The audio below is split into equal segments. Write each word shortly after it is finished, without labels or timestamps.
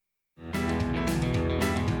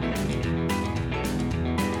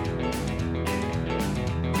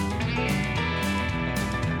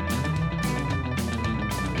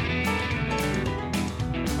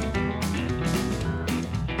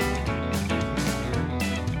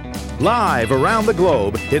Live around the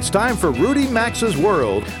globe, it's time for Rudy Maxa's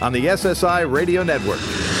World on the SSI Radio Network.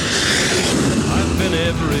 I've been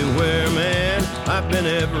everywhere, man. I've been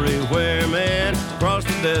everywhere, man. Across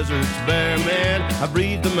the deserts bare, man. I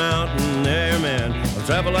breathed the mountain air, man. Of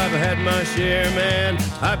travel I've had my share, man.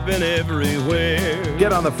 I've been everywhere.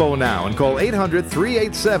 Get on the phone now and call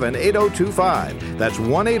 800-387-8025. That's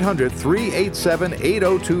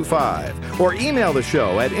 1-800-387-8025. Or email the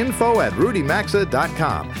show at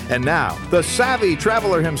info@rudymaxa.com. And now, the savvy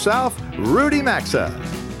traveler himself, Rudy Maxa.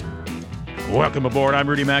 Welcome aboard. I'm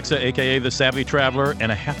Rudy Maxa, a.k.a. The Savvy Traveler,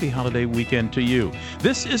 and a happy holiday weekend to you.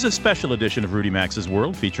 This is a special edition of Rudy Maxa's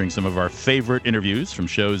World, featuring some of our favorite interviews from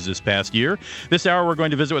shows this past year. This hour, we're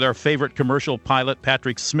going to visit with our favorite commercial pilot,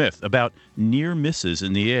 Patrick Smith, about near misses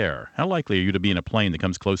in the air. How likely are you to be in a plane that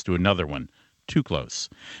comes close to another one? Too close.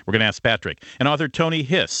 We're going to ask Patrick. And author Tony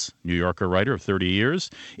Hiss, New Yorker writer of 30 years,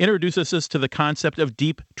 introduces us to the concept of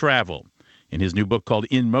deep travel. In his new book called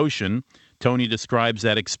In Motion, Tony describes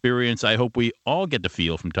that experience I hope we all get to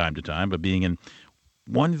feel from time to time, of being in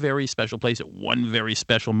one very special place at one very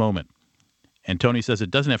special moment. And Tony says it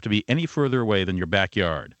doesn't have to be any further away than your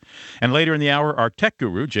backyard. And later in the hour, our tech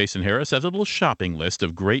guru, Jason Harris, has a little shopping list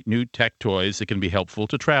of great new tech toys that can be helpful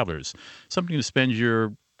to travelers. Something to spend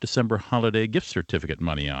your December holiday gift certificate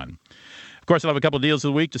money on. Of course, I'll have a couple of deals of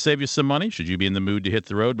the week to save you some money, should you be in the mood to hit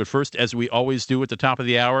the road. But first, as we always do at the top of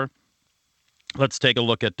the hour, let's take a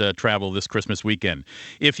look at travel this Christmas weekend.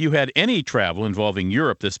 If you had any travel involving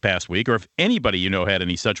Europe this past week, or if anybody you know had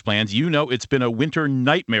any such plans, you know it's been a winter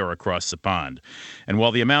nightmare across the pond. And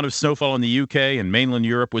while the amount of snowfall in the UK and mainland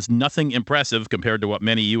Europe was nothing impressive compared to what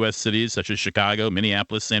many U.S. cities such as Chicago,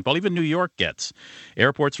 Minneapolis, St. Paul, even New York gets,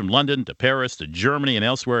 airports from London to Paris to Germany and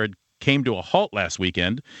elsewhere came to a halt last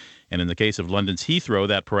weekend. And in the case of London's Heathrow,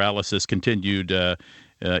 that paralysis continued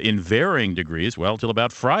in varying degrees, well, till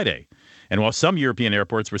about Friday. And while some European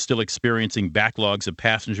airports were still experiencing backlogs of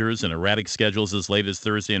passengers and erratic schedules as late as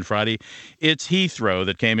Thursday and Friday, it's Heathrow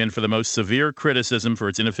that came in for the most severe criticism for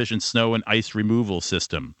its inefficient snow and ice removal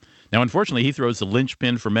system. Now, unfortunately, Heathrow is the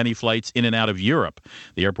linchpin for many flights in and out of Europe.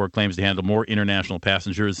 The airport claims to handle more international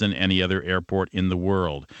passengers than any other airport in the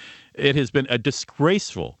world. It has been a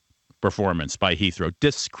disgraceful performance by Heathrow.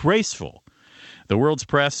 Disgraceful. The world's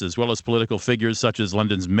press, as well as political figures such as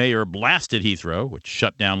London's mayor, blasted Heathrow, which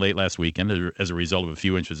shut down late last weekend as a result of a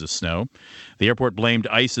few inches of snow. The airport blamed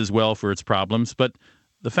ice as well for its problems, but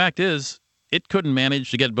the fact is, it couldn't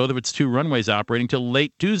manage to get both of its two runways operating till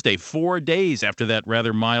late Tuesday, 4 days after that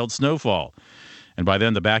rather mild snowfall. And by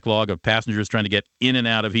then, the backlog of passengers trying to get in and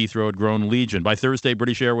out of Heathrow had grown legion. By Thursday,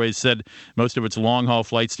 British Airways said most of its long-haul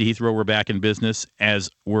flights to Heathrow were back in business, as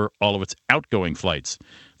were all of its outgoing flights.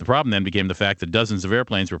 The problem then became the fact that dozens of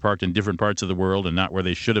airplanes were parked in different parts of the world and not where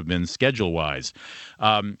they should have been schedule-wise.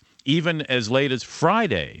 Even as late as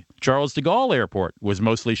Friday, Charles de Gaulle Airport was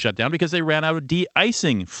mostly shut down because they ran out of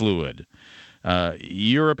de-icing fluid.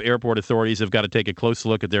 Europe airport authorities have got to take a close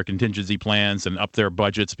look at their contingency plans and up their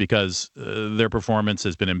budgets because their performance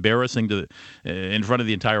has been embarrassing in front of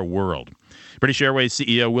the entire world. British Airways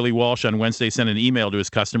CEO Willie Walsh on Wednesday sent an email to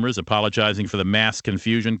his customers apologizing for the mass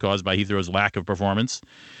confusion caused by Heathrow's lack of performance,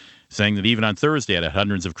 saying that even on Thursday, it had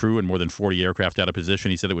hundreds of crew and more than 40 aircraft out of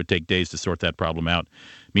position. He said it would take days to sort that problem out.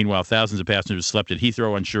 Meanwhile, thousands of passengers slept at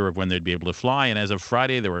Heathrow, unsure of when they'd be able to fly. And as of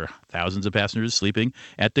Friday, there were thousands of passengers sleeping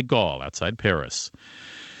at de Gaulle outside Paris.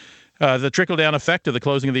 The trickle-down effect of the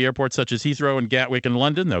closing of the airports such as Heathrow and Gatwick in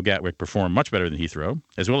London, though Gatwick performed much better than Heathrow,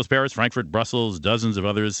 as well as Paris, Frankfurt, Brussels, dozens of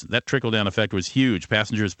others, that trickle-down effect was huge.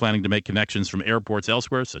 Passengers planning to make connections from airports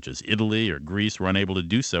elsewhere, such as Italy or Greece, were unable to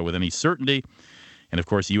do so with any certainty. And, of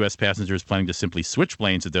course, U.S. passengers planning to simply switch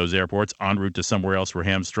planes at those airports en route to somewhere else were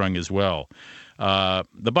hamstrung as well.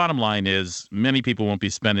 The bottom line is many people won't be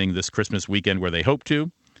spending this Christmas weekend where they hope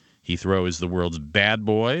to. Heathrow is the world's bad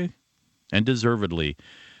boy, and deservedly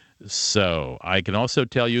so. I can also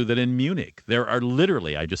tell you that in Munich, there are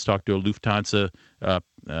literally, I just talked to a Lufthansa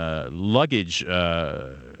luggage,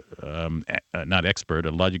 not expert,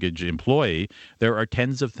 a luggage employee, there are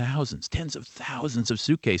tens of thousands of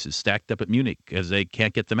suitcases stacked up at Munich as they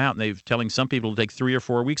can't get them out. And they're telling some people it'll take 3 or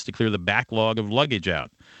 4 weeks to clear the backlog of luggage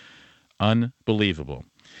out. Unbelievable.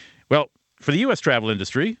 Well, for the U.S. travel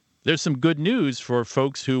industry, there's some good news for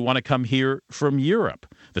folks who want to come here from Europe.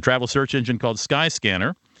 The travel search engine called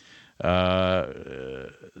Skyscanner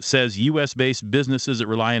says U.S.-based businesses that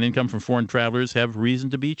rely on income from foreign travelers have reason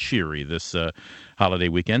to be cheery this holiday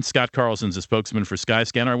weekend. Scott Carlson's a spokesman for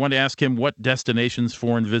Skyscanner. I wanted to ask him what destinations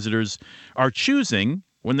foreign visitors are choosing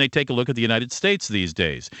when they take a look at the United States these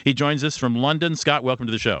days. He joins us from London. Scott, welcome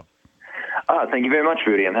to the show. Thank you very much,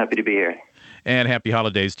 Rudy. I'm happy to be here. And happy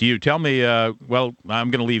holidays to you. Tell me, well,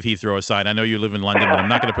 I'm going to leave Heathrow aside. I know you live in London, but I'm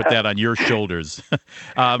not going to put that on your shoulders.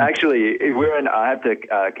 Actually, I have to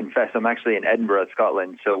confess, I'm actually in Edinburgh,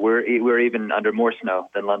 Scotland, so we're even under more snow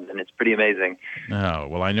than London. It's pretty amazing. Oh,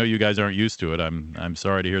 well, I know you guys aren't used to it. I'm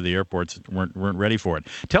sorry to hear the airports weren't ready for it.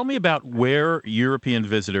 Tell me about where European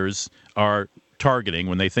visitors are targeting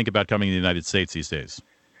when they think about coming to the United States these days.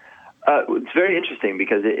 It's very interesting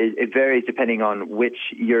because it varies depending on which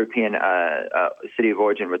European city of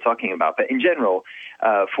origin we're talking about. But in general,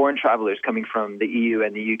 foreign travelers coming from the EU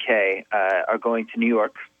and the UK are going to New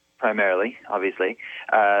York primarily, obviously,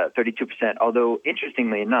 32%. Although,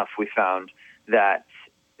 interestingly enough, we found that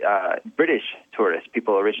British tourists,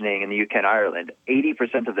 people originating in the UK and Ireland,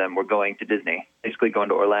 80% of them were going to Disney, basically going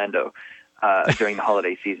to Orlando during the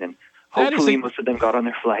holiday season. Hopefully, most of them got on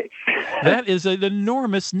their flights. That is an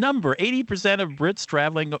enormous number. 80% of Brits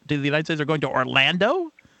traveling to the United States are going to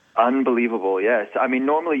Orlando? Unbelievable, yes. I mean,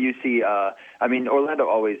 normally you see, Orlando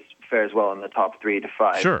always fares well in the top 3 to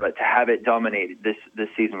 5. Sure. But to have it dominate this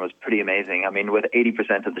season was pretty amazing. I mean, with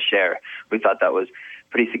 80% of the share, we thought that was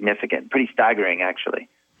pretty significant, pretty staggering, actually.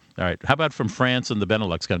 All right. How about from France and the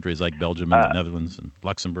Benelux countries like Belgium and the Netherlands and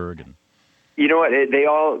Luxembourg and... You know what? They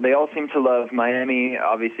all seem to love Miami,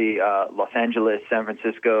 obviously Los Angeles, San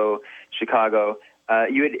Francisco, Chicago.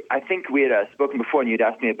 I think we had spoken before, and you'd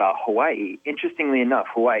asked me about Hawaii. Interestingly enough,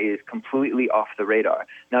 Hawaii is completely off the radar.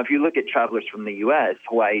 Now, if you look at travelers from the U.S.,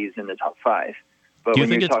 Hawaii is in the top 5. But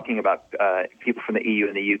when you're talking about people from the EU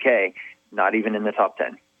and the UK, not even in the top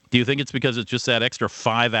 10. Do you think it's because it's just that extra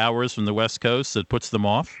 5 hours from the West Coast that puts them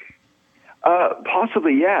off?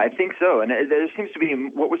 Possibly, yeah, I think so. And there seems to be,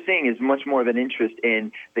 what we're seeing is much more of an interest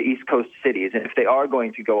in the East Coast cities. And if they are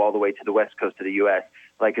going to go all the way to the West Coast of the U.S.,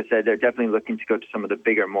 like I said, they're definitely looking to go to some of the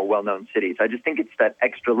bigger, more well-known cities. I just think it's that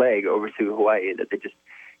extra leg over to Hawaii that they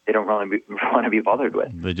don't really want to be bothered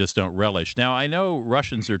with. They just don't relish. Now, I know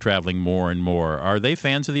Russians are traveling more and more. Are they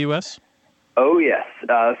fans of the U.S.? Oh, yes.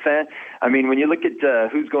 When you look at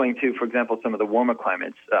who's going to, for example, some of the warmer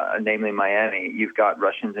climates, namely Miami, you've got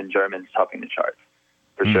Russians and Germans topping the charts,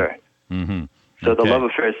 for sure. Mm-hmm. So the love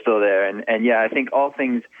affair is still there. And yeah, I think all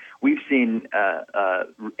things we've seen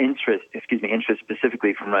interest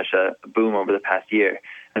specifically from Russia boom over the past year.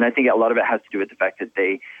 And I think a lot of it has to do with the fact that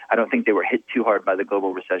I don't think they were hit too hard by the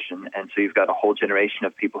global recession. And so you've got a whole generation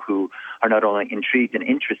of people who are not only intrigued and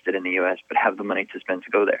interested in the U.S., but have the money to spend to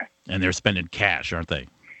go there. And they're spending cash, aren't they?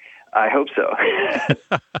 I hope so.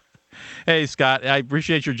 Hey, Scott, I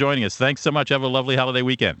appreciate your joining us. Thanks so much. Have a lovely holiday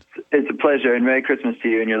weekend. It's a pleasure, and Merry Christmas to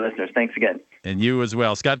you and your listeners. Thanks again. And you as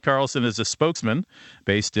well. Scott Carlson is a spokesman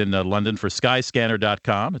based in London for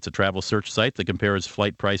Skyscanner.com. It's a travel search site that compares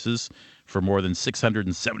flight prices for more than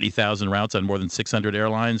 670,000 routes on more than 600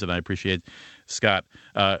 airlines. And I appreciate Scott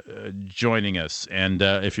joining us. And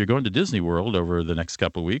if you're going to Disney World over the next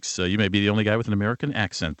couple of weeks, you may be the only guy with an American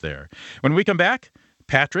accent there. When we come back,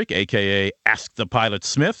 Patrick, a.k.a. Ask the Pilot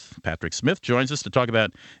Smith. Patrick Smith joins us to talk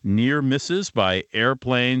about near misses by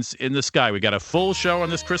airplanes in the sky. We got a full show on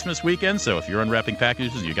this Christmas weekend, so if you're unwrapping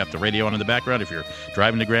packages, you got the radio on in the background. If you're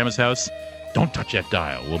driving to Grandma's house, don't touch that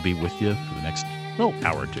dial. We'll be with you for the next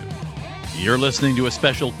hour or two. You're listening to a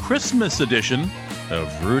special Christmas edition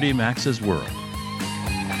of Rudy Maxa's World.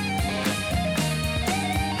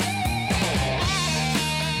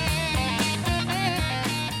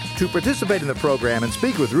 To participate in the program and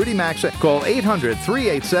speak with Rudy Maxa, call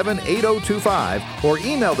 800-387-8025 or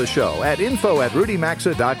email the show at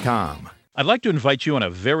info@rudymaxa.com. I'd like to invite you on a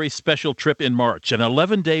very special trip in March, an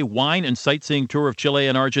 11-day wine and sightseeing tour of Chile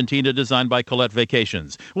and Argentina designed by Colette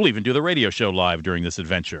Vacations. We'll even do the radio show live during this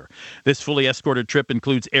adventure. This fully escorted trip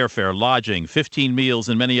includes airfare, lodging, 15 meals,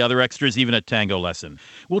 and many other extras, even a tango lesson.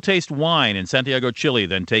 We'll taste wine in Santiago, Chile,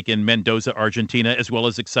 then take in Mendoza, Argentina, as well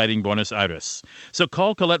as exciting Buenos Aires. So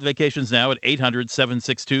call Colette Vacations now at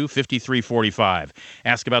 800-762-5345.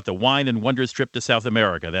 Ask about the Wine and Wonders trip to South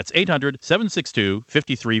America. That's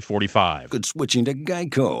 800-762-5345. Could switching to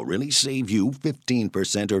Geico really save you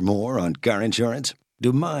 15% or more on car insurance?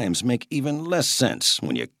 Do mimes make even less sense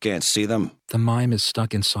when you can't see them? The mime is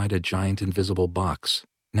stuck inside a giant invisible box.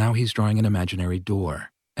 Now he's drawing an imaginary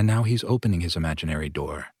door. And now he's opening his imaginary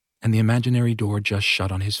door. And the imaginary door just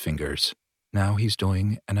shut on his fingers. Now he's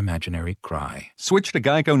doing an imaginary cry. Switch to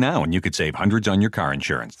Geico now and you could save hundreds on your car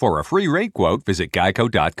insurance. For a free rate quote, visit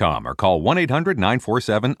geico.com or call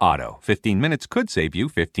 1-800-947-AUTO. 15 minutes could save you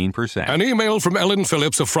 15%. An email from Ellen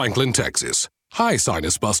Phillips of Franklin, Texas. Hi,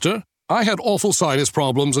 Sinus Buster. I had awful sinus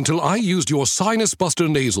problems until I used your Sinus Buster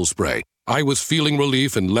nasal spray. I was feeling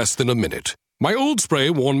relief in less than a minute. My old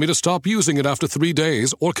spray warned me to stop using it after 3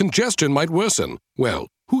 days or congestion might worsen. Well,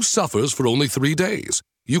 who suffers for only 3 days?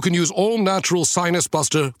 You can use all-natural Sinus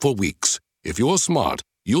Buster for weeks. If you're smart,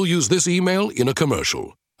 you'll use this email in a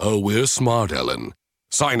commercial. Oh, we're smart, Ellen.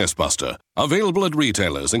 Sinus Buster. Available at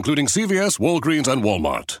retailers, including CVS, Walgreens, and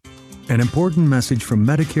Walmart. An important message from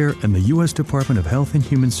Medicare and the U.S. Department of Health and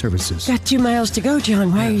Human Services. Got 2 miles to go,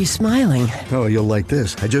 John. Why are you smiling? Oh, you'll like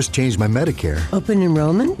this. I just changed my Medicare. Open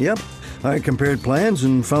enrollment? Yep. I compared plans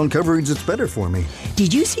and found coverage that's better for me.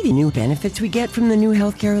 Did you see the new benefits we get from the new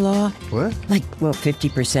healthcare law? What? Like,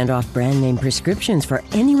 50% off brand name prescriptions for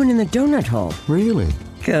anyone in the donut hole. Really?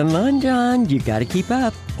 Come on, John. You got to keep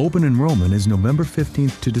up. Open enrollment is November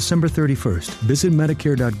 15th to December 31st. Visit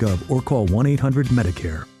Medicare.gov or call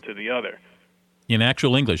 1-800-MEDICARE. To the other. In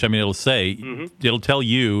actual English, I mean, it'll say, it'll tell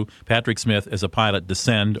you, Patrick Smith, as a pilot,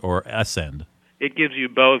 descend or ascend. It gives you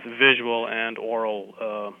both visual and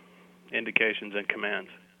oral indications and commands.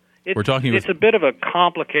 It's a bit of a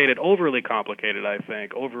complicated, overly complicated, I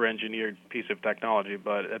think, over-engineered piece of technology,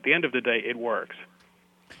 but at the end of the day, it works.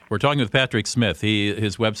 We're talking with Patrick Smith.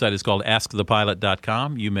 His website is called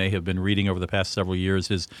AskThePilot.com. You may have been reading over the past several years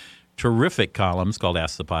his terrific columns called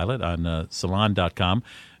Ask the Pilot on Salon.com.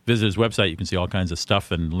 Visit his website. You can see all kinds of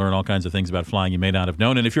stuff and learn all kinds of things about flying you may not have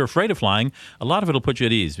known. And if you're afraid of flying, a lot of it will put you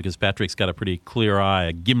at ease because Patrick's got a pretty clear eye,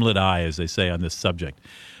 a gimlet eye, as they say on this subject.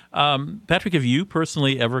 Patrick, have you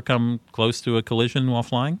personally ever come close to a collision while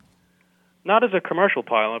flying? Not as a commercial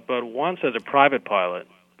pilot, but once as a private pilot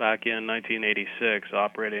back in 1986,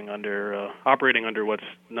 operating under what's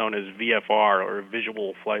known as VFR, or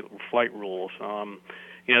Visual Flight Rules.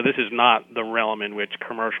 This is not the realm in which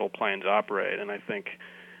commercial planes operate, and I think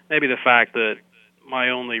maybe the fact that my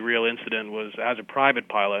only real incident was as a private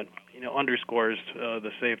pilot, underscores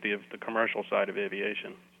the safety of the commercial side of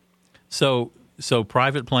aviation. So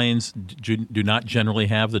private planes do not generally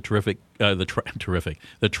have the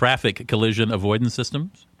traffic collision avoidance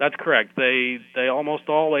systems? That's correct. They almost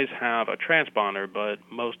always have a transponder, but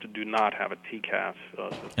most do not have a TCAS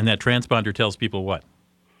system. And that transponder tells people what?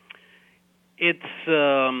 It's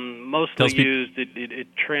mostly used, it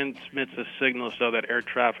transmits a signal so that air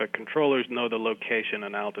traffic controllers know the location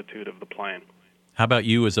and altitude of the plane. How about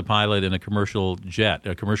you as a pilot in a commercial jet,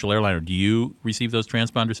 a commercial airliner? Do you receive those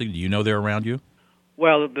transponder signals? Do you know they're around you?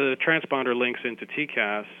 Well, the transponder links into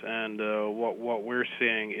TCAS, and what we're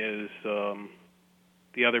seeing is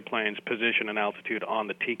the other plane's position and altitude on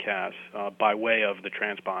the TCAS by way of the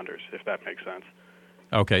transponders, if that makes sense.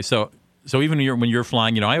 Okay, so even when you're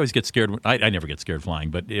flying, I always get scared. I never get scared flying,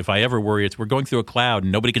 but if I ever worry, we're going through a cloud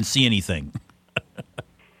and nobody can see anything.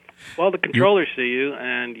 Well, the controllers see you,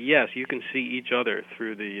 and yes, you can see each other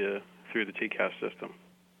through the TCAS system.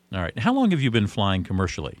 All right. How long have you been flying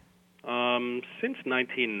commercially? Since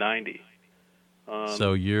 1990.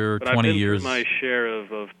 So you're 20 but I've been years. Through my share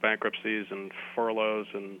of bankruptcies and furloughs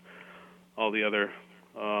and all the other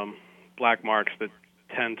black marks that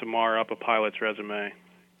tend to mar up a pilot's resume.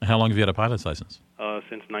 How long have you had a pilot's license?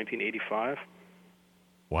 Since 1985.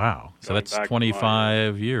 Wow. So that's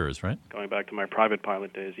 25 years, right? Going back to my private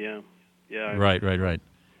pilot days, yeah. Right.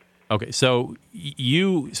 Okay, so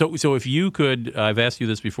if you could, I've asked you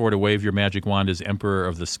this before, to wave your magic wand as Emperor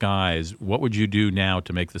of the Skies, what would you do now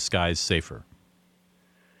to make the skies safer?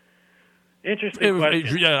 Interesting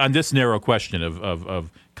question. On this narrow question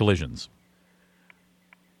of collisions.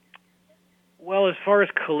 Well, as far as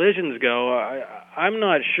collisions go, I'm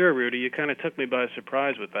not sure, Rudy. You kind of took me by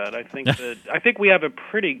surprise with that. I think we have a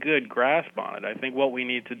pretty good grasp on it. I think what we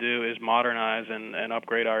need to do is modernize and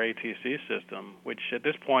upgrade our ATC system, which at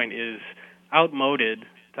this point is outmoded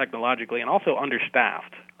technologically and also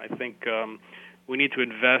understaffed. I think we need to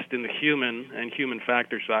invest in the human and human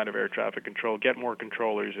factor side of air traffic control, get more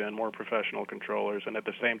controllers in, more professional controllers, and at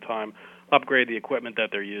the same time upgrade the equipment that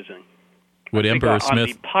they're using. Would Emperor Smith... On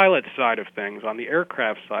the pilot side of things, on the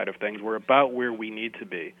aircraft side of things, we're about where we need to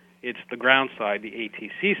be. It's the ground side, the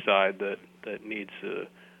ATC side, that needs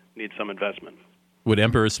some investment. Would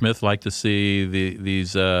Emperor Smith like to see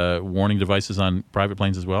these warning devices on private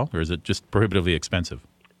planes as well, or is it just prohibitively expensive?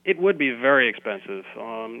 It would be very expensive.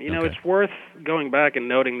 It's worth going back and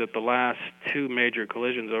noting that the last two major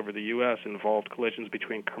collisions over the U.S. involved collisions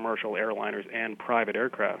between commercial airliners and private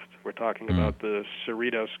aircraft. We're talking about the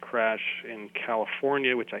Cerritos crash in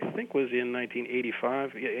California, which I think was in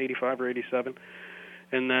 1985 or 87,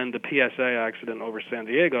 and then the PSA accident over San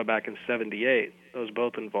Diego back in 78. Those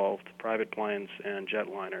both involved private planes and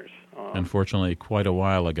jetliners. Unfortunately, quite a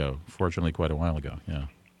while ago. Yeah.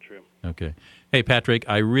 true. Okay. Hey, Patrick,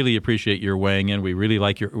 I really appreciate your weighing in. We really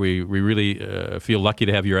like we really feel lucky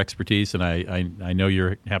to have your expertise, and I know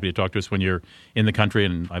you're happy to talk to us when you're in the country,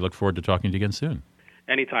 and I look forward to talking to you again soon.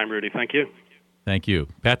 Anytime, Rudy. Thank you. Thank you.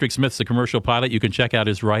 Patrick Smith's a commercial pilot. You can check out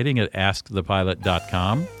his writing at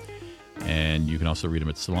askthepilot.com, and you can also read him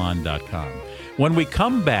at salon.com. When we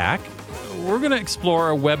come back, we're going to explore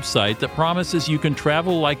a website that promises you can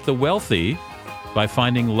travel like the wealthy by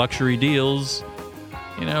finding luxury deals,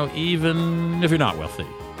 even if you're not wealthy.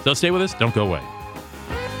 So stay with us. Don't go away.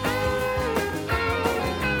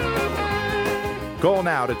 Call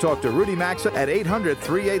now to talk to Rudy Maxa at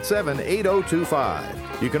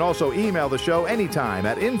 800-387-8025. You can also email the show anytime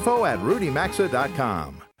at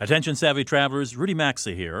info@rudymaxa.com. Attention savvy travelers, Rudy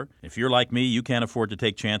Maxa here. If you're like me, you can't afford to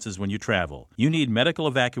take chances when you travel. You need medical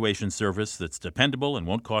evacuation service that's dependable and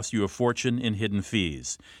won't cost you a fortune in hidden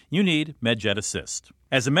fees. You need MedJet Assist.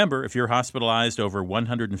 As a member, if you're hospitalized over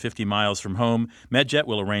 150 miles from home, MedJet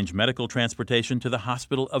will arrange medical transportation to the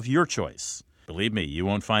hospital of your choice. Believe me, you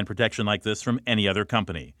won't find protection like this from any other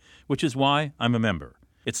company, which is why I'm a member.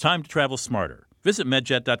 It's time to travel smarter. Visit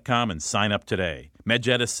medjet.com and sign up today.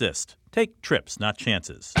 MedJet Assist. Take trips, not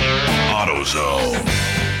chances. AutoZone.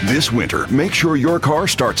 This winter, make sure your car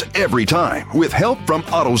starts every time with help from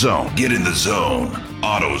AutoZone. Get in the zone.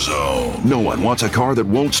 AutoZone. No one wants a car that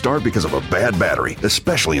won't start because of a bad battery,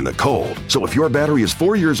 especially in the cold. So if your battery is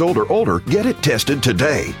 4 years old or older, get it tested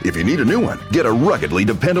today. If you need a new one, get a ruggedly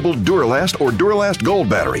dependable Duralast or Duralast Gold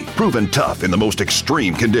battery, proven tough in the most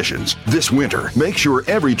extreme conditions. This winter, make sure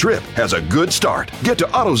every trip has a good start. Get to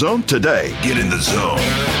AutoZone today. Get in the zone.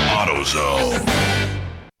 AutoZone.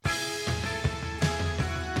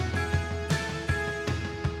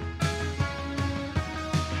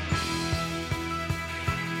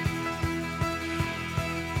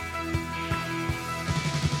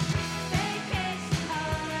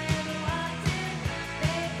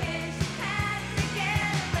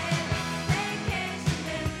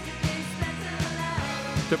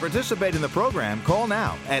 To participate in the program, call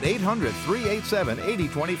now at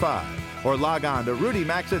 800-387-8025 or log on to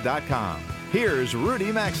rudymaxa.com. Here's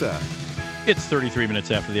Rudy Maxa. It's 33 minutes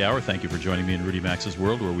after the hour. Thank you for joining me in Rudy Maxa's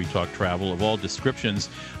World, where we talk travel of all descriptions.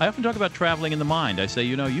 I often talk about traveling in the mind. I say,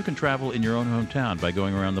 you can travel in your own hometown by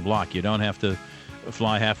going around the block. You don't have to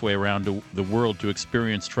fly halfway around the world to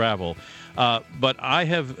experience travel. But I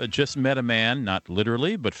have just met a man, not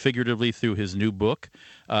literally, but figuratively through his new book,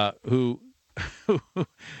 who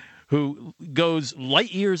goes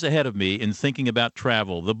light years ahead of me in thinking about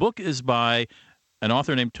travel. The book is by an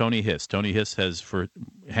author named Tony Hiss. Tony Hiss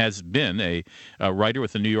has been a writer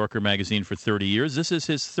with the New Yorker magazine for 30 years. This is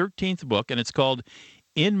his 13th book, and it's called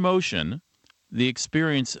In Motion, The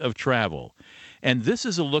Experience of Travel. And this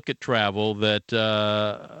is a look at travel that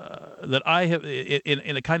I have,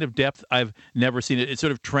 in a kind of depth I've never seen it. It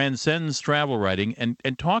sort of transcends travel writing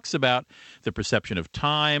and talks about the perception of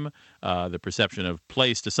time, the perception of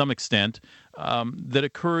place to some extent, that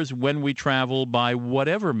occurs when we travel by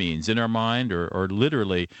whatever means, in our mind or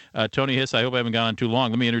literally. Tony Hiss, I hope I haven't gone on too long.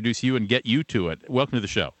 Let me introduce you and get you to it. Welcome to the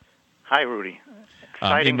show. Hi, Rudy.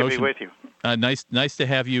 Exciting to be with you. Nice to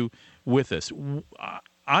have you with us.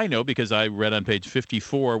 I know, because I read on page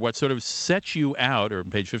 54, what sort of set you out, or on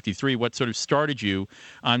page 53, what sort of started you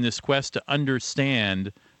on this quest to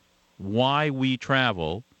understand why we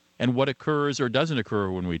travel and what occurs or doesn't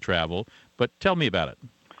occur when we travel. But tell me about it.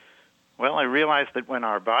 Well, I realized that when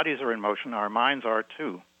our bodies are in motion, our minds are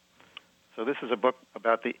too. So this is a book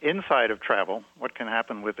about the inside of travel, what can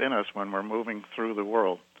happen within us when we're moving through the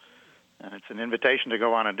world. And it's an invitation to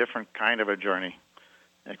go on a different kind of a journey,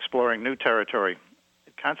 exploring new territory.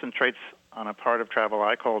 Concentrates on a part of travel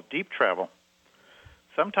I call deep travel.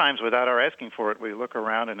 Sometimes, without our asking for it, we look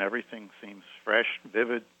around and everything seems fresh,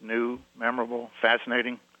 vivid, new, memorable,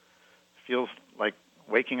 fascinating. Feels like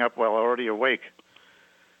waking up while already awake.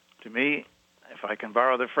 To me, if I can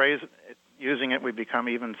borrow the phrase, using it, we become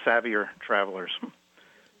even savvier travelers.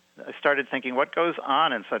 I started thinking, what goes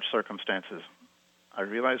on in such circumstances? I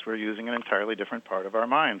realized we're using an entirely different part of our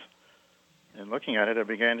minds. And looking at it, I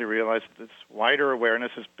began to realize that this wider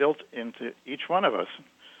awareness is built into each one of us,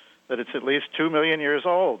 that it's at least 2 million years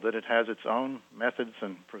old, that it has its own methods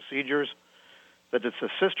and procedures, that it's a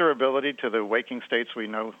sister ability to the waking states we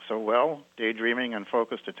know so well, daydreaming and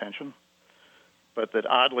focused attention, but that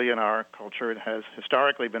oddly in our culture it has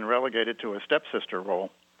historically been relegated to a stepsister role,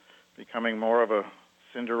 becoming more of a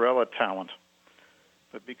Cinderella talent.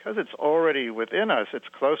 But because it's already within us, it's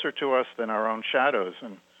closer to us than our own shadows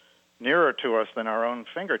and nearer to us than our own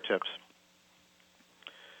fingertips.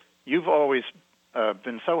 You've always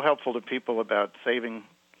been so helpful to people about saving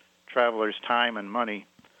travelers time and money.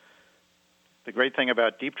 the great thing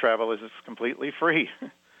about deep travel is it's completely free.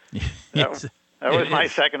 That was my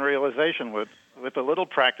second realization. With a little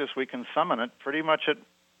practice, we can summon it pretty much at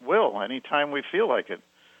will anytime we feel like it.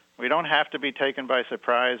 We don't have to be taken by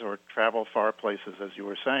surprise or travel far places, as you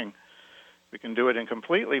were saying. We can do it in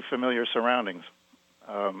completely familiar surroundings,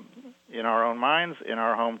 in our own minds, in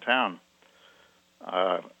our hometown.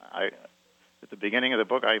 At the beginning of the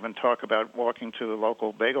book, I even talk about walking to the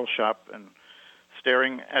local bagel shop and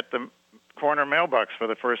staring at the corner mailbox for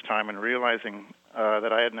the first time and realizing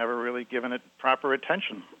that I had never really given it proper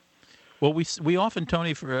attention. Well, we often,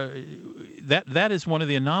 Tony, that is one of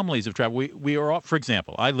the anomalies of travel. We are, for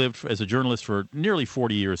example, I lived as a journalist for nearly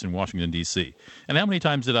 40 years in Washington, D.C. And how many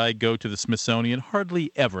times did I go to the Smithsonian?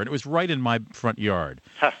 Hardly ever. And it was right in my front yard.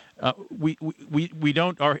 We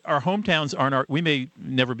don't, our hometowns aren't we may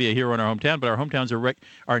never be a hero in our hometown, but our hometowns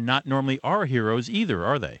are not normally our heroes either,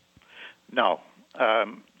 are they? No.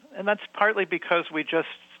 And that's partly because we just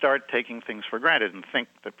start taking things for granted and think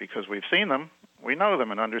that because we've seen them, we know them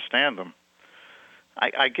and understand them.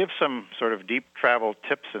 I give some sort of deep travel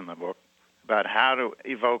tips in the book about how to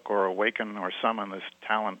evoke or awaken or summon this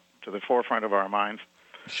talent to the forefront of our minds.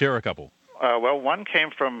 Share a couple. Well, one came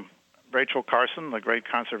from Rachel Carson, the great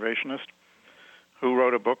conservationist, who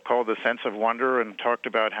wrote a book called The Sense of Wonder and talked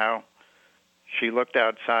about how she looked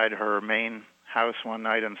outside her main house one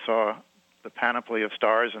night and saw the panoply of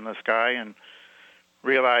stars in the sky and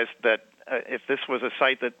realized that if this was a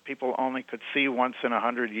sight that people only could see once in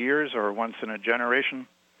 100 years or once in a generation,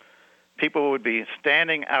 people would be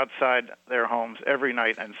standing outside their homes every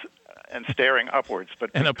night and staring upwards.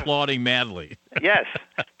 And applauding madly. Yes,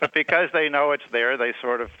 but because they know it's there, they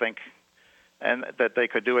sort of think and that they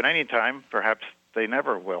could do it any time. Perhaps they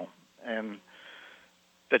never will. And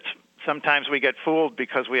that sometimes we get fooled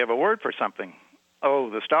because we have a word for something.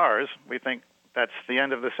 Oh, the stars. We think that's the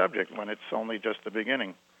end of the subject when it's only just the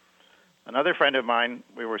beginning. Another friend of mine,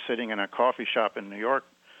 we were sitting in a coffee shop in New York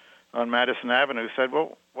on Madison Avenue, said,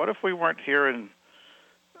 well, what if we weren't here in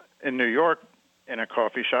New York in a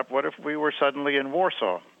coffee shop? What if we were suddenly in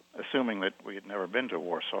Warsaw, assuming that we had never been to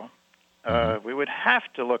Warsaw? We would have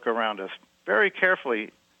to look around us very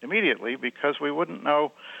carefully immediately because we wouldn't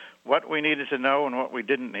know what we needed to know and what we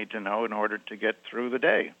didn't need to know in order to get through the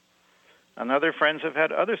day. And other friends have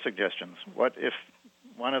had other suggestions. What if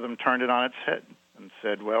one of them turned it on its head and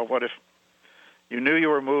said, well, what if you knew you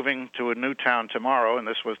were moving to a new town tomorrow and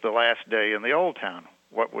this was the last day in the old town?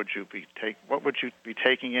 What would you be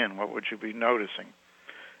taking in? What would you be noticing?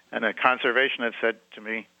 And a conservationist said to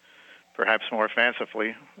me, perhaps more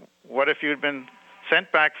fancifully, what if you'd been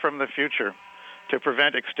sent back from the future to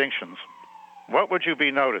prevent extinctions? What would you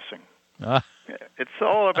be noticing? It's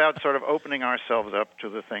all about sort of opening ourselves up to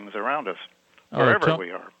the things around us, wherever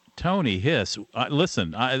we are. Tony Hiss,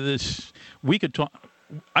 listen, we could talk.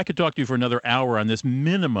 I could talk to you for another hour on this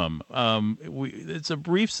minimum. It's a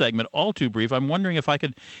brief segment, all too brief. I'm wondering if I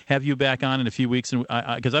could have you back on in a few weeks,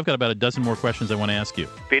 because I've got about a dozen more questions I want to ask you.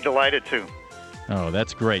 Be delighted to. Oh,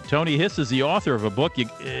 that's great. Tony Hiss is the author of a book.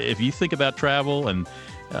 If you think about travel and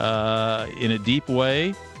in a deep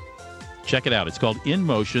way, check it out. It's called In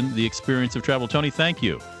Motion, The Experience of Travel. Tony, thank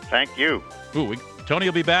you. Thank you. Ooh, Tony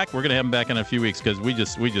will be back. We're going to have him back in a few weeks because we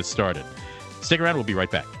just started. Stick around. We'll be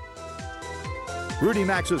right back. Rudy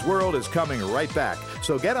Maxa's World is coming right back.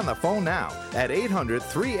 So get on the phone now at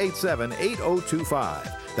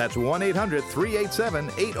 800-387-8025. That's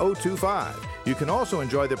 1-800-387-8025. You can also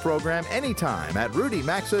enjoy the program anytime at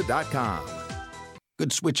rudymaxa.com.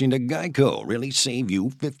 Could switching to Geico really save you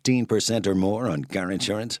 15% or more on car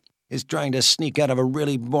insurance? Is trying to sneak out of a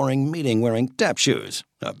really boring meeting wearing tap shoes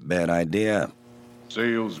a bad idea?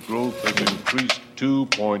 Sales growth has increased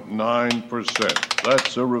 2.9%.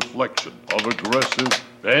 That's a reflection of aggressive...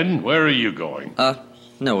 Ben, where are you going?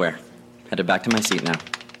 Nowhere. Headed back to my seat now.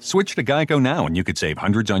 Switch to Geico now and you could save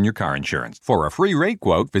hundreds on your car insurance. For a free rate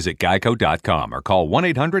quote, visit geico.com or call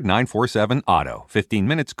 1-800-947-AUTO. 15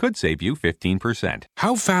 minutes could save you 15%.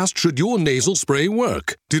 How fast should your nasal spray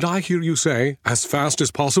work? Did I hear you say, as fast as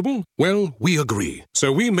possible? Well, we agree.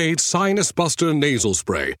 So we made Sinus Buster Nasal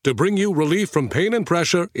Spray to bring you relief from pain and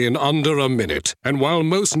pressure in under a minute. And while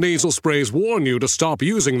most nasal sprays warn you to stop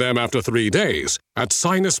using them after 3 days, at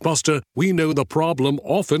Sinus Buster, we know the problem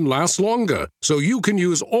often lasts longer. So you can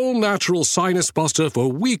use all-natural Sinus Buster for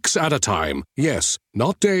weeks at a time. Yes,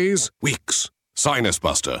 not days, weeks. Sinus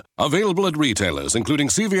Buster. Available at retailers including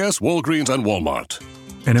CVS, Walgreens, and Walmart.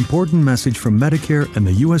 An important message from Medicare and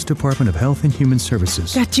the U.S. Department of Health and Human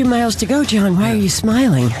Services. Got 2 miles to go, John. Why are you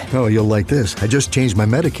smiling? Oh, you'll like this. I just changed my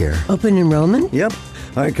Medicare. Open enrollment? Yep.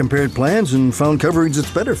 I compared plans and found coverage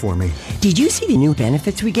that's better for me. Did you see the new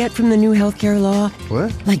benefits we get from the new healthcare law?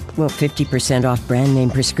 What? Like, 50% off brand name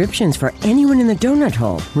prescriptions for anyone in the donut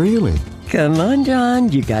hole. Really? Come on,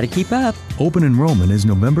 John. You got to keep up. Open enrollment is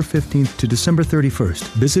November 15th to December 31st.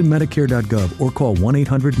 Visit Medicare.gov or call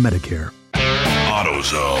 1-800-MEDICARE.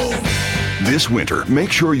 AutoZone. This winter,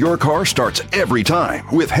 make sure your car starts every time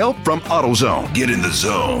with help from AutoZone. Get in the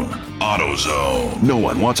zone. AutoZone. No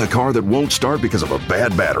one wants a car that won't start because of a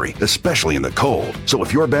bad battery, especially in the cold. So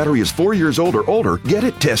if your battery is 4 years old or older, get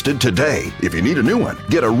it tested today. If you need a new one,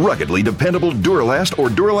 get a ruggedly dependable Duralast or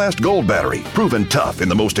Duralast Gold battery, proven tough in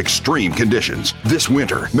the most extreme conditions. This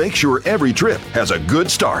winter, make sure every trip has a good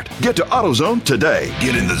start. Get to AutoZone today.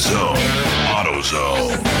 Get in the zone.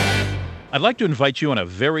 AutoZone. I'd like to invite you on a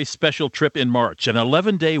very special trip in March, an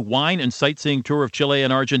 11-day wine and sightseeing tour of Chile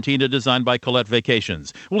and Argentina designed by Colette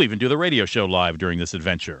Vacations. We'll even do the radio show live during this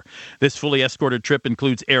adventure. This fully escorted trip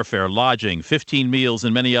includes airfare, lodging, 15 meals,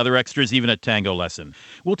 and many other extras, even a tango lesson.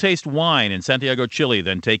 We'll taste wine in Santiago, Chile,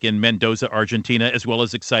 then take in Mendoza, Argentina, as well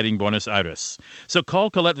as exciting Buenos Aires. So call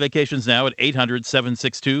Colette Vacations now at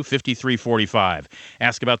 800-762-5345.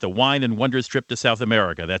 Ask about the wine and wonders trip to South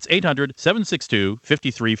America. That's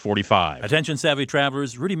 800-762-5345. Attention savvy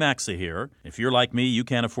travelers, Rudy Maxa here. If you're like me, you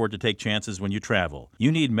can't afford to take chances when you travel.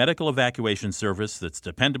 You need medical evacuation service that's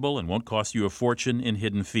dependable and won't cost you a fortune in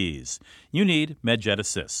hidden fees. You need MedJet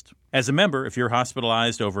Assist. As a member, if you're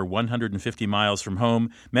hospitalized over 150 miles from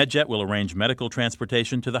home, MedJet will arrange medical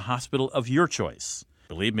transportation to the hospital of your choice.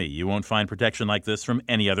 Believe me, you won't find protection like this from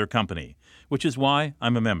any other company, which is why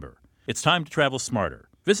I'm a member. It's time to travel smarter.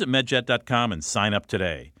 Visit MedJet.com and sign up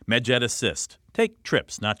today. MedJet Assist. Take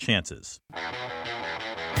trips, not chances.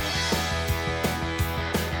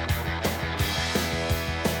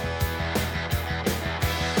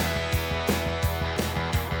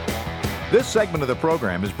 This segment of the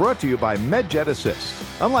program is brought to you by MedJet Assist.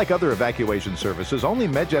 Unlike other evacuation services, only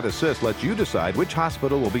MedJet Assist lets you decide which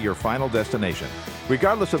hospital will be your final destination.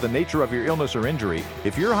 Regardless of the nature of your illness or injury,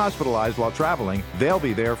 if you're hospitalized while traveling, they'll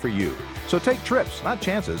be there for you. So take trips, not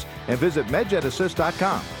chances, and visit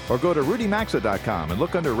MedJetAssist.com or go to RudyMaxa.com and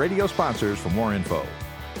look under radio sponsors for more info.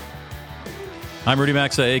 I'm Rudy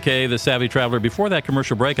Maxa, a.k.a. The Savvy Traveler. Before that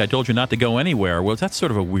commercial break, I told you not to go anywhere. Well, that's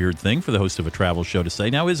sort of a weird thing for the host of a travel show to say,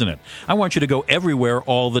 now isn't it? I want you to go everywhere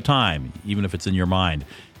all the time, even if it's in your mind.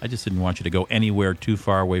 I just didn't want you to go anywhere too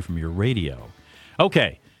far away from your radio.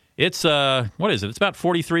 Okay. It's, what is it? It's about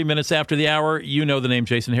 43 minutes after the hour. You know the name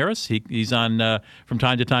Jason Harris. He's on from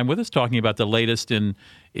time to time with us, talking about the latest in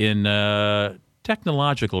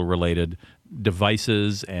technological-related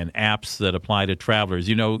devices and apps that apply to travelers.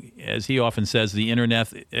 You know, as he often says, the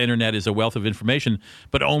internet is a wealth of information,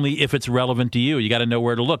 but only if it's relevant to you. You got to know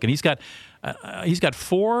where to look. And he's got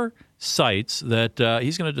 4 sites that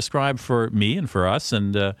he's going to describe for me and for us,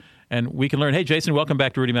 and we can learn. Hey, Jason, welcome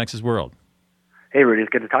back to Rudy Max's World. Hey, Rudy,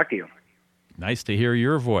 it's good to talk to you. Nice to hear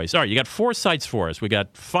your voice. All right, you got 4 sites for us. We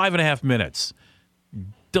got 5.5 minutes.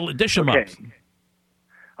 Dish them up.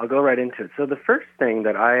 I'll go right into it. So the first thing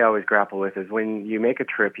that I always grapple with is when you make a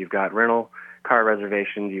trip, you've got rental car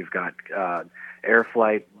reservations, you've got air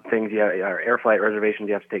flight reservations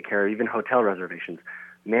you have to take care of, even hotel reservations.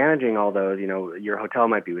 Managing all those, your hotel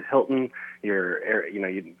might be with Hilton,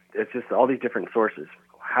 it's just all these different sources.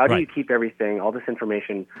 How do you keep everything, all this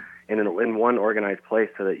information, in one organized place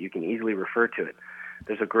so that you can easily refer to it?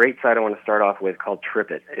 There's a great site I want to start off with called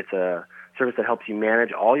TripIt. It's a service that helps you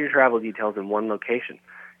manage all your travel details in one location,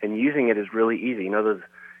 and using it is really easy. You know those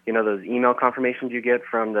email confirmations you get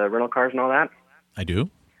from the rental cars and all that? I do.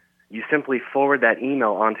 You simply forward that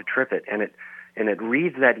email onto TripIt, and it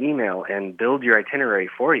reads that email and builds your itinerary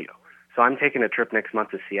for you. So I'm taking a trip next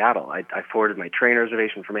month to Seattle. I forwarded my train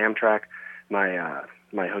reservation from Amtrak, my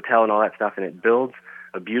hotel and all that stuff, and it builds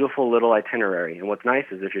a beautiful little itinerary. And what's nice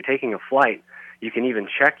is if you're taking a flight, you can even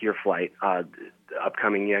check your flight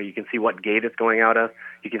upcoming. You can see what gate it's going out of.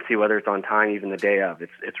 You can see whether it's on time, even the day of.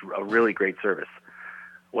 It's a really great service.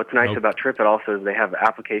 What's nice about TripIt also is they have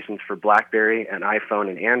applications for BlackBerry and iPhone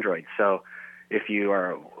and Android. So if you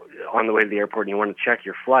are on the way to the airport and you want to check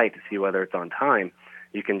your flight to see whether it's on time,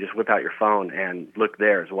 you can just whip out your phone and look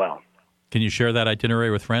there as well. Can you share that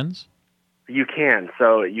itinerary with friends? You can.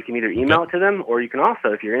 So you can either email it to them, or you can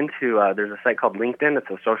also, if you're into, there's a site called LinkedIn. It's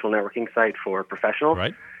a social networking site for professionals.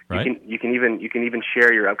 Right. You can even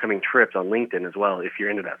share your upcoming trips on LinkedIn as well if you're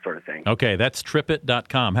into that sort of thing. Okay, that's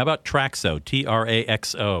TripIt.com. How about Traxo?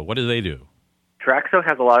 TRAXO. What do they do? Traxo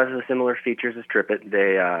has a lot of the similar features as TripIt.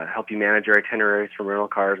 They help you manage your itineraries from rental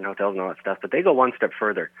cars and hotels and all that stuff, but they go one step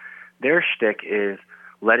further. Their shtick is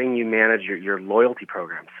letting you manage your loyalty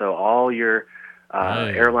program. So all your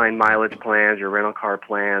airline mileage plans, your rental car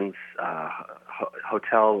plans,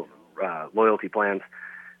 hotel loyalty plans.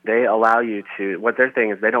 They allow you to, what they're saying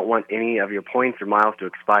is they don't want any of your points or miles to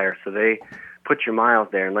expire, so they put your miles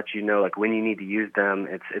there and let you know like when you need to use them.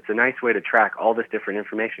 It's a nice way to track all this different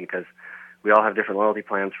information because we all have different loyalty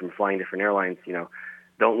plans from flying different airlines. You know,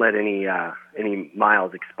 don't let any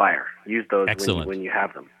miles expire. Use those when you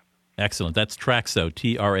have them. Excellent. That's Traxo,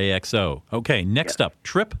 Traxo. Okay, next up,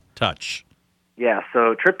 TripTouch. Yeah,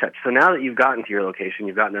 so TripTouch. So now that you've gotten to your location,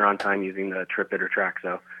 you've gotten there on time using the TripIt or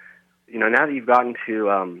Traxo. You know, now that you've gotten to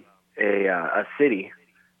a city,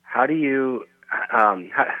 how do you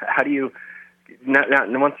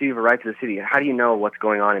once you've arrived to the city, how do you know what's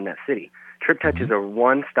going on in that city? TripTouch is a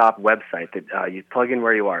one-stop website that you plug in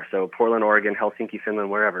where you are. So Portland, Oregon, Helsinki, Finland,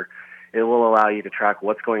 wherever. It will allow you to track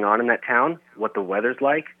what's going on in that town, what the weather's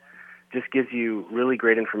like. Just gives you really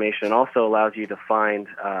great information and also allows you to find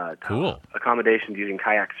accommodations using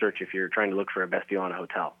kayak search if you're trying to look for a best deal on a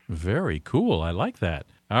hotel. Very cool. I like that.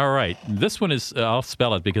 All right. This one is, I'll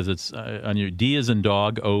spell it because it's on your D as in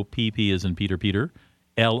dog, O-P-P as in Peter,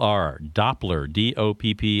 L-R, Doppler,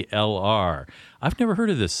 D-O-P-P-L-R. I've never heard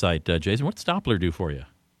of this site, Jason. What's Doppler do for you?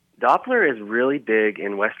 Doppler is really big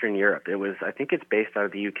in Western Europe. I think it's based out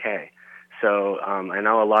of the UK. So I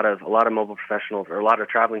know a lot of mobile professionals or a lot of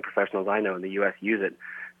traveling professionals I know in the U.S. use it.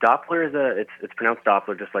 Doppler it's pronounced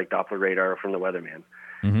Doppler, just like Doppler radar from the weatherman.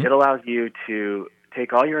 Mm-hmm. It allows you to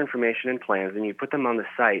take all your information and plans and you put them on the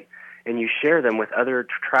site and you share them with other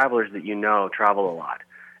travelers that you know travel a lot.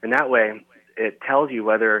 And that way, it tells you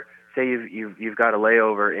whether, say you've got a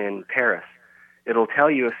layover in Paris, it'll tell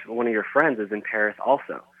you if one of your friends is in Paris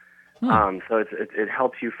also. So it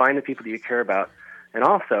helps you find the people that you care about. And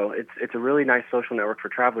also, it's a really nice social network for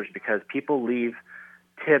travelers because people leave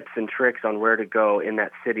tips and tricks on where to go in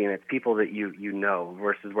that city, and it's people that you know,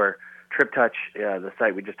 versus where TripTouch, the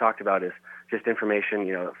site we just talked about, is just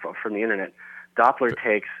information from the internet. Doppler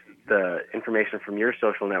takes the information from your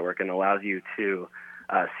social network and allows you to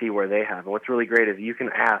see where they have. And what's really great is you can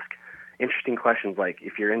ask interesting questions like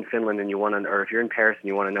if you're in Finland and you want to, or if you're in Paris and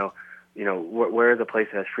you want to know, where is a place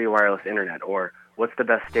that has free wireless internet, or what's the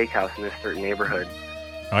best steakhouse in this certain neighborhood.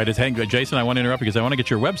 All right, Jason, I want to interrupt because I want to get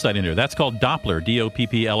your website in here. That's called Doppler,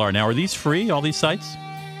 D-O-P-P-L-R. Now, are these free, all these sites?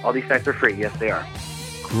 All these sites are free. Yes, they are.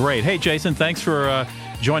 Great. Hey, Jason, thanks for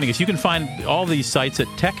joining us. You can find all these sites at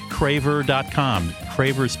techcraver.com.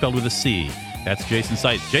 Craver is spelled with a C. That's Jason's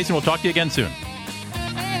site. Jason, we'll talk to you again soon.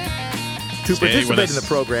 To participate in the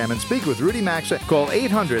program and speak with Rudy Maxa, call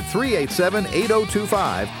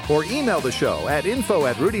 800-387-8025 or email the show at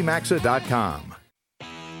info@rudymaxa.com.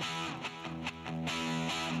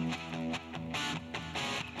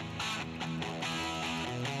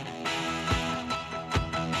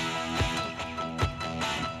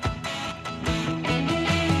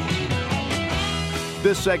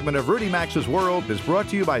 This segment of Rudy Maxa's World is brought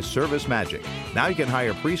to you by Service Magic. Now you can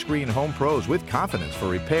hire pre-screened home pros with confidence for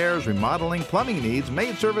repairs, remodeling, plumbing needs,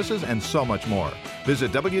 maid services, and so much more.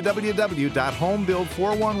 Visit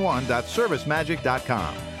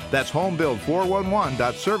www.homebuild411.servicemagic.com. That's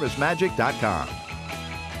homebuild411.servicemagic.com.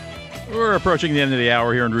 We're approaching the end of the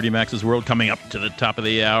hour here in Rudy Maxa's World, coming up to the top of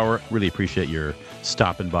the hour. Really appreciate your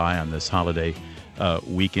stopping by on this holiday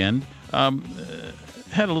weekend.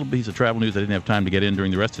 Had a little piece of travel news I didn't have time to get in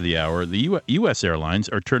during the rest of the hour. The U.S. airlines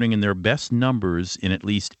are turning in their best numbers in at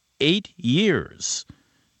least 8 years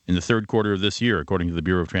in the third quarter of this year, according to the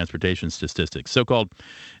Bureau of Transportation Statistics. So-called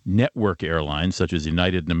network airlines, such as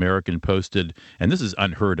United and American, posted, and this is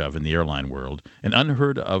unheard of in the airline world, an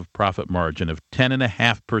unheard of profit margin of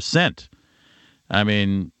 10.5%. I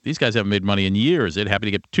mean, these guys haven't made money in years. They're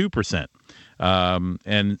happy to get 2%.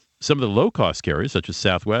 And some of the low-cost carriers, such as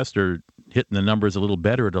Southwest, are hitting the numbers a little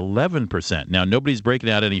better at 11%. Now, nobody's breaking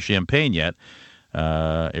out any champagne yet.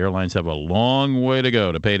 Airlines have a long way to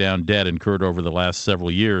go to pay down debt incurred over the last several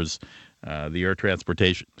years. The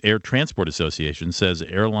Air Transport Association says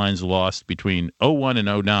airlines lost between 2001 and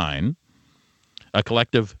 2009 a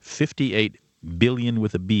collective $58 billion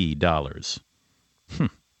with a B dollars.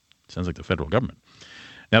 Sounds like the federal government.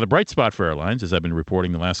 Now, the bright spot for airlines, as I've been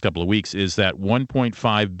reporting the last couple of weeks, is that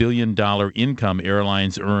 $1.5 billion income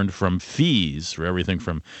airlines earned from fees for everything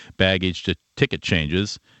from baggage to ticket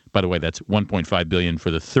changes. By the way, that's $1.5 billion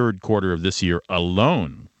for the third quarter of this year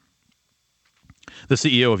alone. The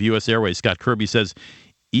CEO of U.S. Airways, Scott Kirby, says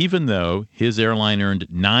even though his airline earned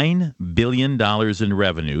 $9 billion in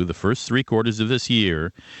revenue the first three quarters of this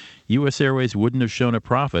year, U.S. Airways wouldn't have shown a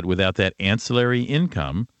profit without that ancillary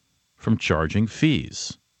income from charging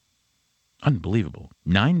fees. Unbelievable.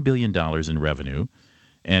 $9 billion in revenue.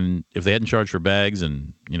 And if they hadn't charged for bags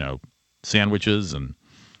and, sandwiches and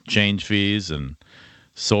change fees and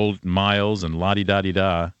sold miles and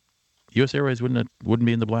la-di-da-di-da, U.S. Airways wouldn't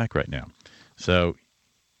be in the black right now. So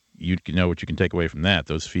you know what you can take away from that.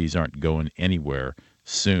 Those fees aren't going anywhere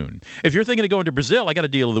soon. If you're thinking of going to Brazil, I got a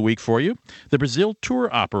deal of the week for you. The Brazil Tour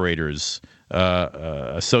Operators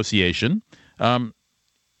Association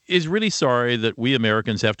is really sorry that we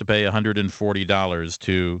Americans have to pay $140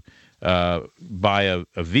 to buy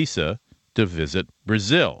a visa to visit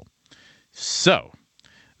Brazil. So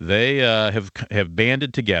they have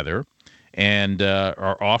banded together and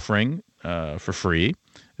are offering for free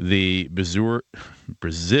the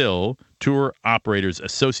Brazil Tour Operators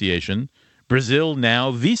Association Brazil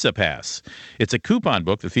Now Visa Pass. It's a coupon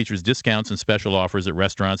book that features discounts and special offers at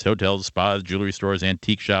restaurants, hotels, spas, jewelry stores,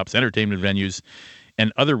 antique shops, entertainment venues,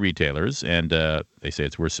 and other retailers. And they say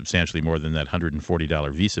it's worth substantially more than that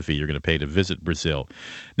 $140 visa fee you're going to pay to visit Brazil.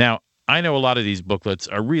 Now, I know a lot of these booklets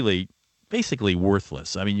are really basically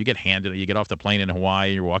worthless. I mean, you get off the plane in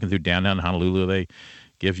Hawaii, you're walking through downtown Honolulu, they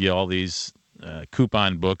give you all these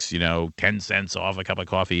coupon books, 10 cents off a cup of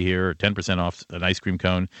coffee here, 10% off an ice cream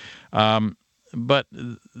cone. But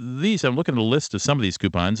these, I'm looking at a list of some of these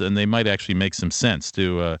coupons, and they might actually make some sense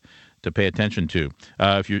to pay attention to.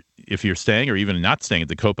 If you're staying or even not staying at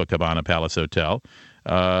the Copacabana Palace Hotel,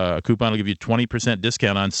 a coupon will give you 20%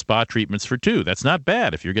 discount on spa treatments for two. That's not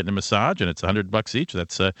bad. If you're getting a massage and it's $100 each,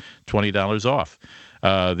 that's $20 off.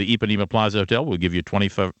 The Ipanema Plaza Hotel will give you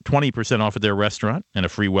 20% off at their restaurant and a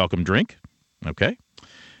free welcome drink. Okay?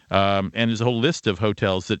 And there's a whole list of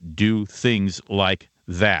hotels that do things like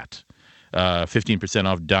that. 15%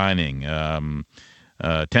 off dining, 10%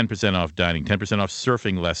 off dining, 10% off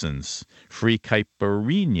surfing lessons, free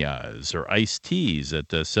caipirinhas or iced teas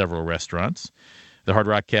at several restaurants. The Hard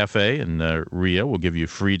Rock Cafe in Rio will give you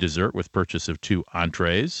free dessert with purchase of 2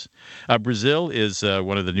 entrees. Brazil is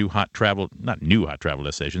one of the not new hot travel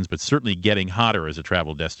destinations, but certainly getting hotter as a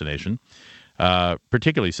travel destination,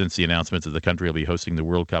 particularly since the announcements that the country will be hosting the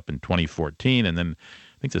World Cup in 2014, and then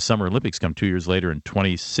I think the Summer Olympics come 2 years later in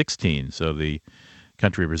 2016. So the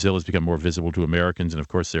country of Brazil has become more visible to Americans, and of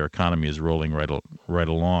course their economy is rolling right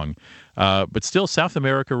along. But still, South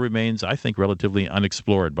America remains, I think, relatively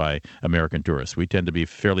unexplored by American tourists. We tend to be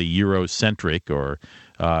fairly Eurocentric, or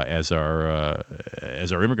as our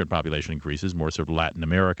immigrant population increases, more sort of Latin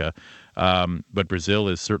America. But Brazil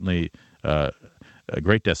is certainly a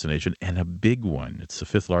great destination and a big one. It's the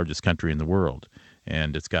 5th largest country in the world,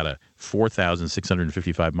 and it's got a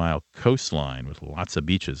 4,655-mile coastline with lots of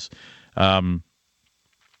beaches. So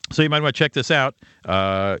you might want to check this out.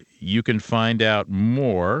 You can find out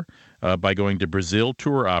more by going to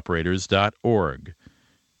BrazilTourOperators.org.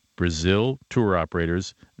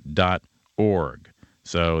 BrazilTourOperators.org.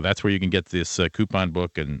 So that's where you can get this coupon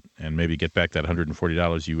book and maybe get back that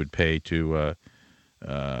 $140 you would pay to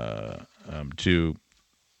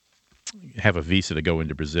have a visa to go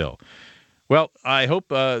into Brazil. Well, I hope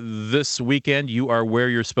this weekend you are where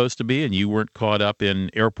you're supposed to be and you weren't caught up in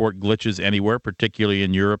airport glitches anywhere, particularly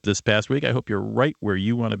in Europe this past week. I hope you're right where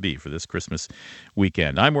you want to be for this Christmas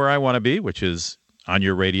weekend. I'm where I want to be, which is on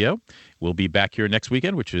your radio. We'll be back here next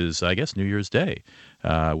weekend, which is, I guess, New Year's Day.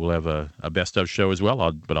 We'll have a best of show as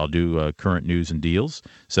well, but I'll do current news and deals.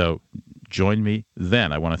 So join me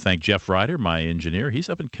then. I want to thank Jeff Ryder, my engineer. He's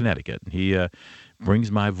up in Connecticut. He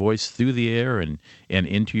brings my voice through the air and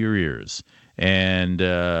into your ears. And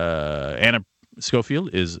Anna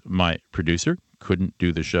Schofield is my producer. Couldn't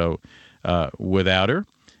do the show without her.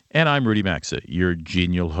 And I'm Rudy Maxa, your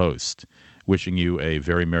genial host, wishing you a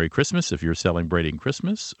very Merry Christmas if you're celebrating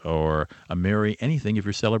Christmas, or a Merry anything if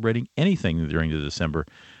you're celebrating anything during the December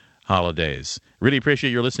holidays. Really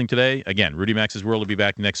appreciate your listening today. Again, Rudy Maxa's World will be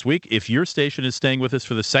back next week. If your station is staying with us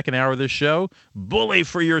for the second hour of this show, bully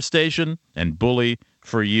for your station and bully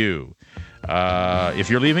for you. If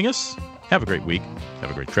you're leaving us, have a great week.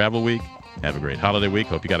 Have a great travel week. Have a great holiday week.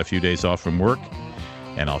 Hope you got a few days off from work.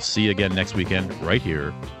 And I'll see you again next weekend right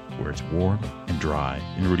here where it's warm and dry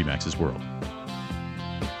in Rudy Maxa's World.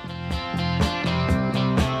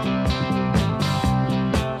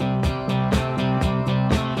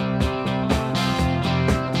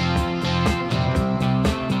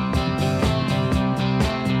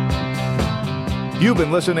 You've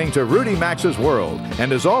been listening to Rudy Maxa's World,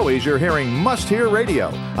 and as always, you're hearing Must Hear Radio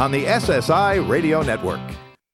on the SSI Radio Network.